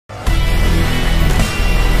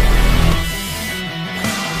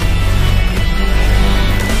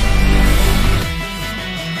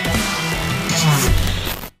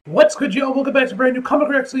What's good, y'all? Welcome back to brand new Comic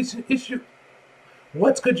Rex issue.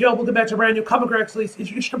 What's good, y'all? Welcome back to brand new Comic Rex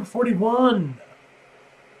issue number 41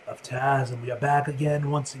 of TASM. We are back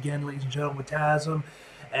again, once again, ladies and gentlemen, with TASM.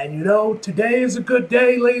 And you know, today is a good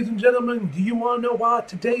day, ladies and gentlemen. Do you want to know why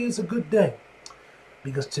today is a good day?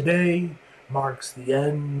 Because today marks the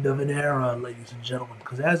end of an era, ladies and gentlemen.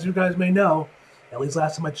 Because as you guys may know, at least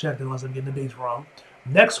last time I checked, unless I'm getting the dates wrong,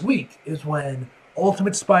 next week is when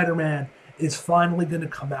Ultimate Spider-Man is finally going to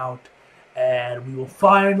come out, and we will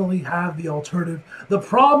finally have the alternative. The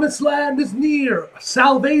promised land is near.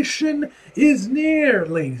 Salvation is near,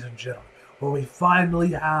 ladies and gentlemen, where we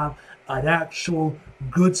finally have an actual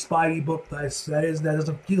good Spidey book that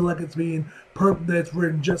doesn't feel like it's that's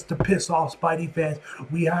written just to piss off Spidey fans.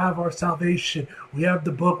 We have our salvation. We have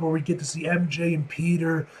the book where we get to see MJ and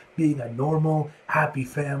Peter being a normal, happy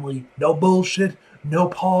family. No bullshit, no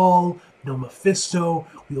Paul, no Mephisto.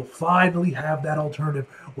 We'll finally have that alternative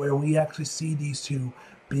where we actually see these two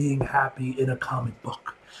being happy in a comic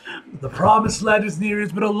book. The promised land is near.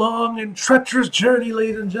 It's been a long and treacherous journey,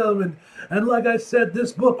 ladies and gentlemen. And like I said,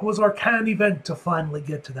 this book was our can event to finally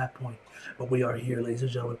get to that point. But we are here, ladies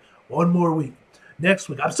and gentlemen. One more week. Next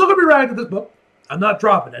week. I'm still going to be reacting to this book. I'm not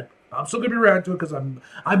dropping it. I'm still going to be reacting to it because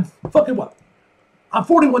I'm fucking what? I'm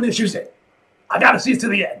 41 issues in. I gotta see it to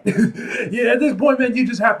the end. Yeah, at this point, man, you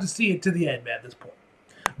just have to see it to the end, man, at this point.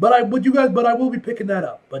 But I will be picking that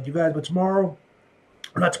up. But tomorrow,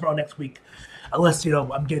 or not tomorrow, next week, unless,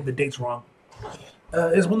 I'm getting the dates wrong,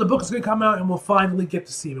 is when the book is going to come out, and we'll finally get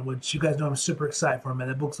to see it, which you guys know I'm super excited for, man.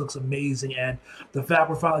 That book looks amazing, and the fact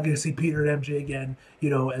we're finally going to see Peter and MJ again,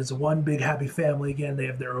 as one big happy family again. They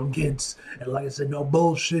have their own kids, and like I said, no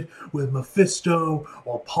bullshit with Mephisto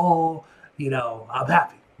or Paul. I'm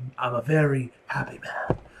happy. I'm a very happy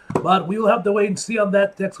man. But we will have to wait and see on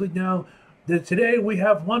that next week now. Today we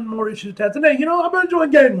have one more issue to today. I'm enjoying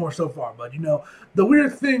Gang War so far, but the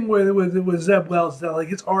weird thing with Zeb Wells is that like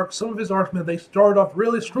some of his arcs, man, they started off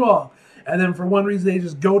really strong, and then for one reason they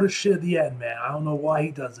just go to shit at the end, man. I don't know why he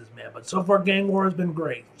does this, man, but so far Gang War has been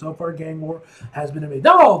great. So far Gang War has been amazing.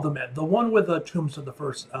 Not all of them, man. The one with Tombstone,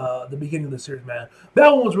 the beginning of the series, man, that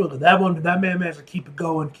one was really good. That man managed to keep it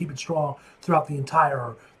going, keep it strong throughout the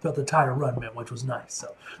entire run, man, which was nice.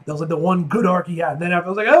 So that was like the one good arc he had. And then after I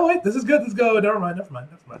was like, oh wait, this is good, let's go. Never mind.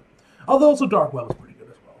 Although also Darkwell was pretty good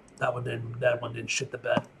as well. That one didn't shit the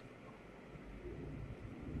bed.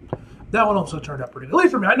 That one also turned out pretty good. At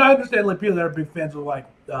least for me. I understand like people that are big fans of like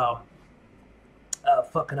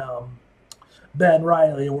Ben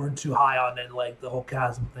Riley weren't too high on it, like the whole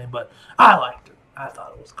chasm thing, but I liked it. I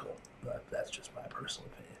thought it was cool. But that's just my personal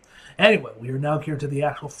opinion. Anyway, we are now here to the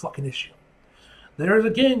actual fucking issue. There is a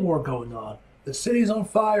gang war going on. The city's on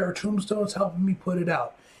fire. Tombstone's helping me put it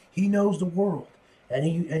out. He knows the world, and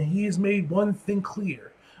he has made one thing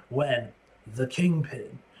clear: when the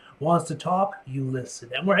Kingpin wants to talk, you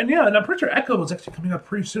listen. And I'm pretty sure Echo is actually coming out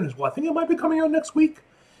pretty soon as well. I think it might be coming out next week,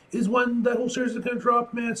 is when that whole series is going to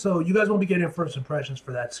drop, man. So you guys won't be getting first impressions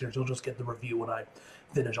for that series. You'll just get the review when I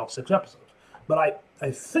finish all 6 episodes. But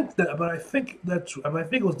I think it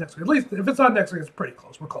was next week. At least if it's not next week, it's pretty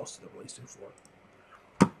close. We're close to the release date for it.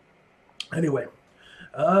 Anyway,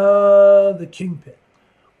 the Kingpin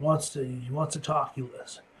wants to talk. You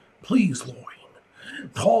listen. Please, Lorraine,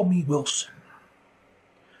 call me Wilson.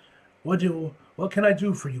 What can I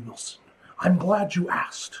do for you, Wilson? I'm glad you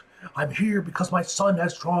asked. I'm here because my son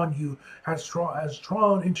has been drawn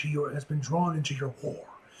into your war.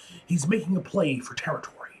 He's making a play for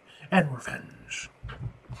territory and revenge.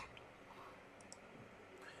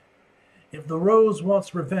 If the Rose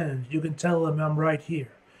wants revenge, you can tell him I'm right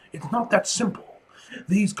here. It's not that simple.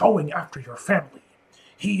 He's going after your family.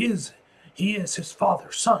 He is his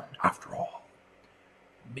father's son, after all.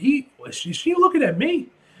 Me? Is she looking at me?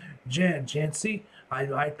 Jancy,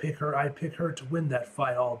 I'd pick her to win that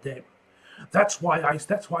fight all day. That's why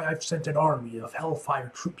I've sent an army of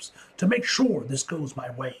Hellfire troops to make sure this goes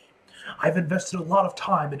my way. I've invested a lot of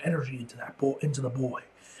time and energy into the boy,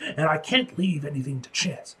 and I can't leave anything to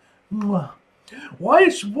chance. Why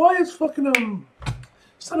is fucking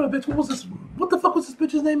son of a bitch? What the fuck was this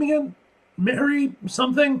bitch's name again? Mary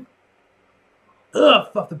something? Ugh,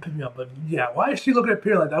 fuck to pick me up. But yeah, why is she looking at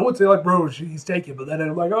Peter like that? I would say like, bro, he's taken, but then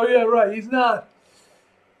I'm like, oh yeah, right, he's not.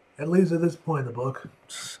 At least at this point in the book.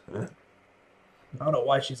 I don't know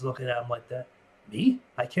why she's looking at him like that. Me?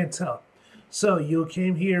 I can't tell. So she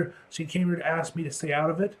came here to ask me to stay out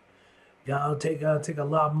of it? Gotta take a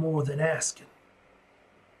lot more than asking.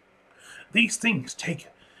 These things take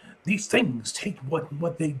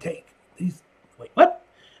what they take.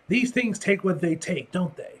 These things take what they take,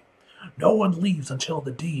 don't they? No one leaves until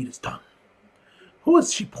the deed is done. Who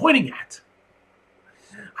is she pointing at?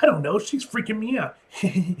 I don't know. She's freaking me out.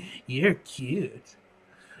 You're cute.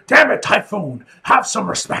 Damn it, Typhoon. Have some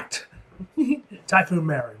respect. Typhoon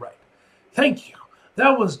Mary, right. Thank you.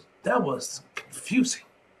 That was confusing.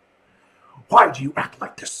 Why do you act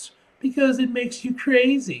like this? Because it makes you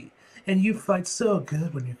crazy. And you fight so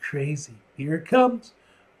good when you're crazy. Here it comes.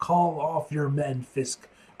 Call off your men, Fisk.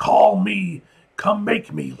 Call me. Come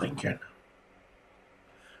make me, Lincoln.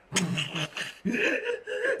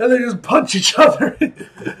 And they just punch each other.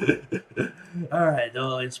 Alright,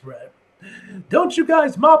 no, it's right. Don't you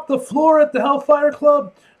guys mop the floor at the Hellfire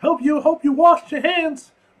Club? Hope you wash your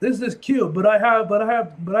hands. This is cute, but I have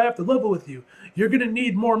to level with you. You're gonna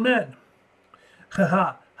need more men. Ha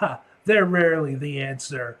ha ha. They're rarely the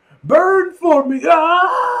answer. Burn for me.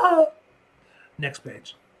 Ah! Next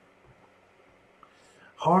page.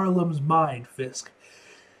 Harlem's mind, Fisk.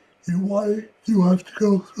 Why you have to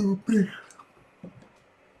go through me?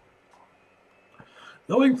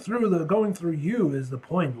 Going through you is the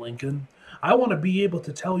point, Lincoln. I want to be able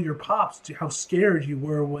to tell your pops how scared you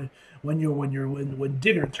were when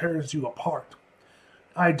Digger tears you apart.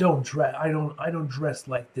 I don't dress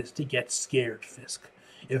like this to get scared, Fisk.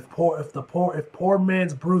 If poor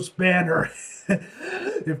man's Bruce Banner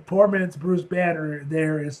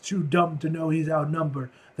there is too dumb to know he's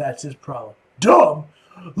outnumbered, that's his problem. Dumb?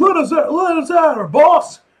 Let us at her,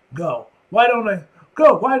 boss. Go. Why don't I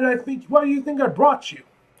go? Why do you think I brought you?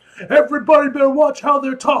 Everybody better watch how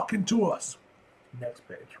they're talking to us. Next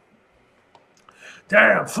page.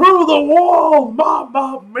 Damn, through the wall,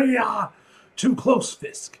 mamma mia. Too close,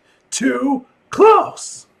 Fisk. Too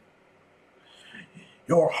close.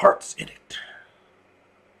 Your heart's in it.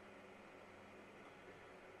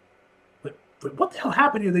 Wait, what the hell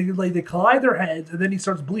happened here? They collide their heads, and then he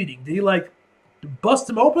starts bleeding. Did he bust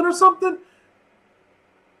him open or something?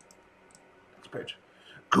 Next page.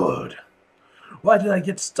 Good. Why did I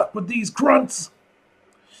get stuck with these grunts?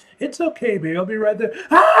 It's okay, baby. I'll be right there.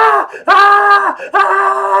 Ah! Ah!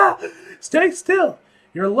 Ah! Stay still.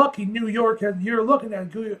 You're lucky New York has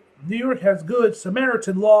good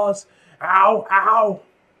Samaritan laws. Ow, ow.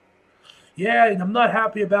 Yeah, and I'm not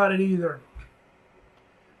happy about it either.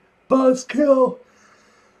 Buzzkill.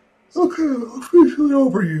 Okay, officially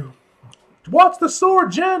over you. Watch the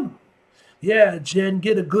sword, Jen. Yeah, Jen,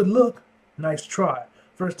 get a good look. Nice try.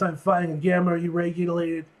 First time fighting a gamma you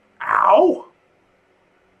regulated. Ow!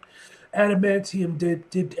 Adamantium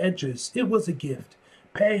dipped edges. It was a gift.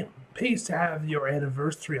 Pays to have your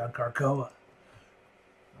anniversary on Carcoa.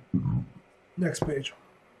 Next page.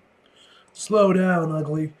 Slow down,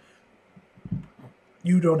 ugly.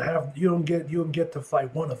 You don't get to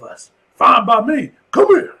fight one of us. Fine by me. Come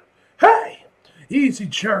here. Hey, easy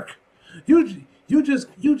jerk. You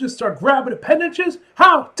just start grabbing appendages?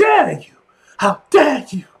 How dare you? How dare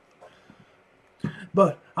you?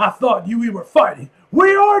 But I thought we were fighting.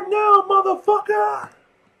 We are now, motherfucker.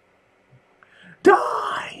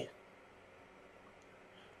 Die.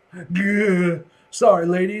 Gah. Sorry,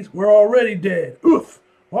 ladies. We're already dead. Oof.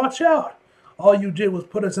 Watch out. All you did was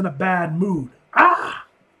put us in a bad mood. Ah!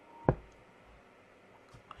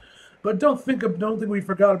 But don't think we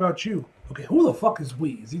forgot about you. Okay, who the fuck is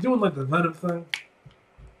we? Is he doing the Venom thing?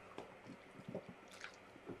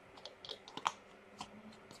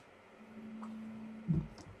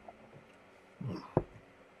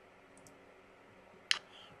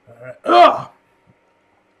 Alright. Ugh!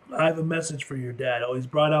 I have a message for your dad. Oh, he's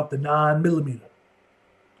brought out the 9mm.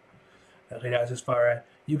 Okay, that's as far as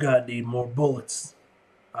you gotta need more bullets.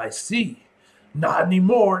 I see. Not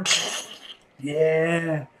anymore.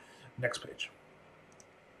 Yeah. Next page.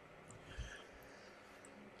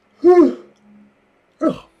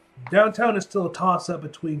 Downtown is still a toss-up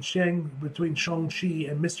between Shang-Chi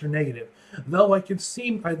and Mr. Negative. Though I can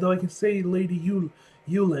say Lady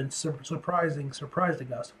Yulin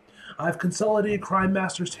surprising us. I've consolidated Crime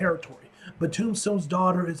Master's territory, but Tombstone's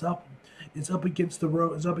daughter is up against the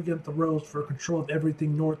Rose for control of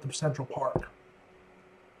everything north of Central Park.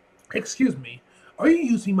 Excuse me, are you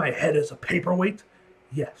using my head as a paperweight?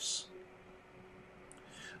 Yes.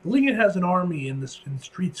 Lincoln has an army in the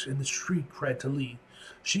street cred to lead.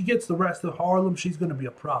 She gets the rest of Harlem, she's going to be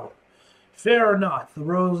a problem. Fair or not, the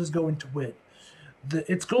Rose is going to win.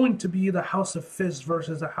 It's going to be the House of Fist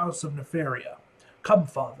versus the House of Nefaria. Come,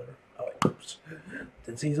 father. Oh, wait, oops.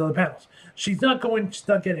 Didn't see these other panels. She's not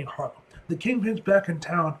getting Harlem. The Kingpin's back in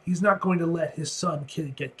town. He's not going to let his son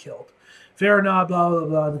get killed. Fair or not, blah, blah,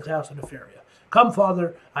 blah, the House of Nefaria. Come,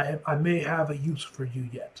 father, I may have a use for you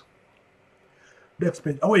yet. Next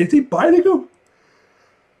page. Oh, wait, is he biting him?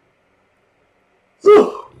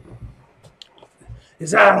 Ugh.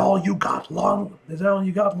 Is that all you got,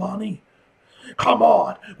 Lonnie? Come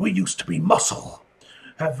on, we used to be muscle.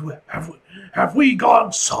 Have we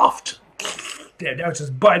gone soft? Damn, now it's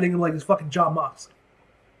just biting him like his fucking John Moxley.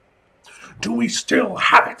 Do we still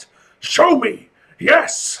have it? Show me.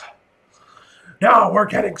 Yes. Now we're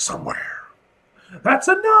getting somewhere. That's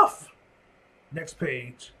enough. Next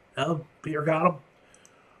page. Oh, Peter got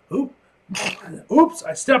him. Oops,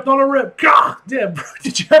 I stepped on a rib. God damn, bro.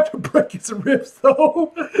 Did you have to break his ribs,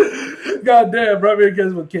 though? God damn, bro. I mean, I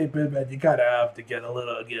guess with Kingpin, man, you kind of have to get your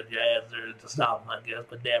hands there to stop him, I guess.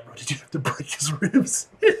 But damn, bro, did you have to break his ribs?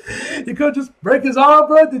 You could just break his arm,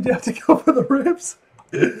 bro? Did you have to go for the ribs?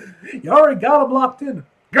 You already got him locked in.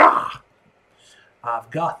 Gah! I've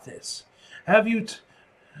got this. Have you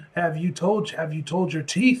told your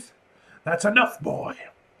teeth? That's enough, boy.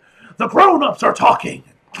 The grown-ups are talking.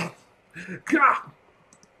 Gah!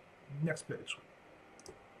 Next page.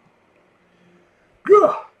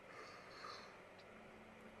 Gah!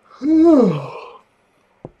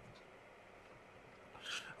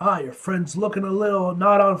 Your friend's looking a little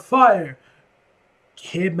not on fire.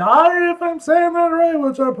 Kidney, if I'm saying that right,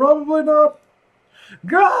 which I'm probably not.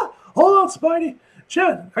 Gah! Hold on, Spidey.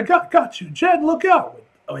 Jen, I got you. Jen, look out.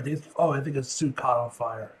 I think his suit caught on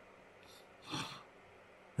fire.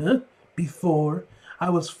 Huh? Before I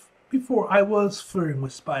was flirting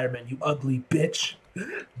with Spider-Man, you ugly bitch.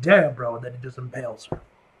 Damn, bro, and then he just impales her.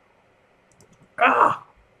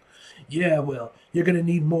 Yeah, well, you're gonna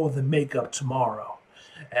need more than makeup tomorrow.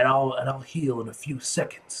 And I'll heal in a few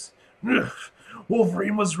seconds. Ugh.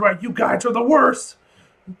 Wolverine was right, you guys are the worst.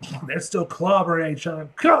 They're still clobbering each other.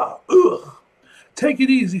 God, ugh. Take it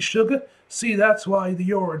easy, sugar. See, that's why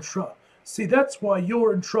you're in trouble.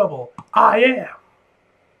 I am.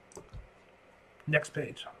 Next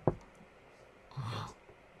page.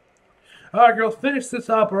 Alright, girl, finish this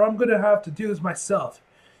up or I'm gonna have to do this myself.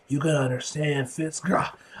 You gotta understand, Fitz.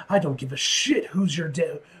 I don't give a shit who your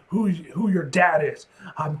dad is.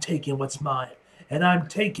 I'm taking what's mine. And I'm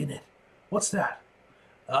taking it. What's that?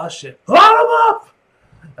 Ah, shit. Load him up!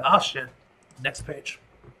 Ah, shit. Next page.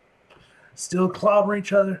 Still clobbering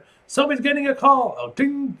each other. Somebody's getting a call. Oh,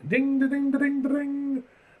 ding, ding, ding, ding, ding, ding.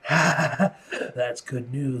 That's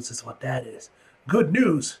good news is what that is. Good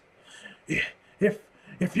news. If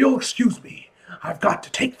you'll excuse me, I've got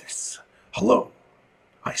to take this. Hello.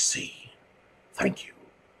 I see. Thank you.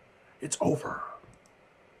 It's over.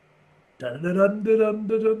 Dun, dun, dun, dun, dun,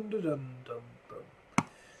 dun, dun, dun, dun.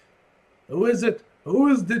 Who is it?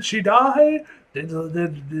 Did she die?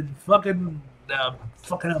 Did fucking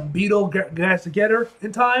Beetle guys to get her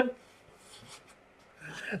in time?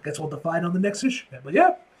 Guess we'll define on the next issue. But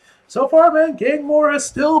yeah, so far, man, King Moore has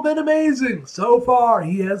still been amazing. So far,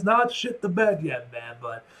 he has not shit the bed yet, man.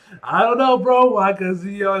 But I don't know, bro. Because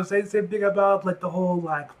I say the same thing about the whole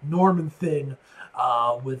Norman thing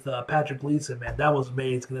with Patrick Gleason, man. That was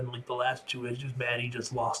amazing. And then the last two issues, man, he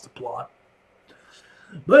just lost the plot.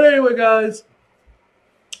 But anyway, guys,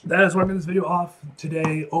 that is where I'm going to this video off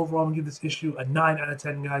today. Overall, I'm going to give this issue a 9 out of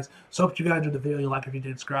 10, guys. So hope you guys enjoyed the video. You like if you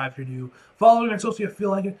did, subscribe if you're new. Follow me on social if you feel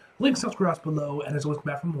like it. Links up across below. And as always,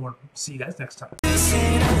 come back for more. See you guys next time.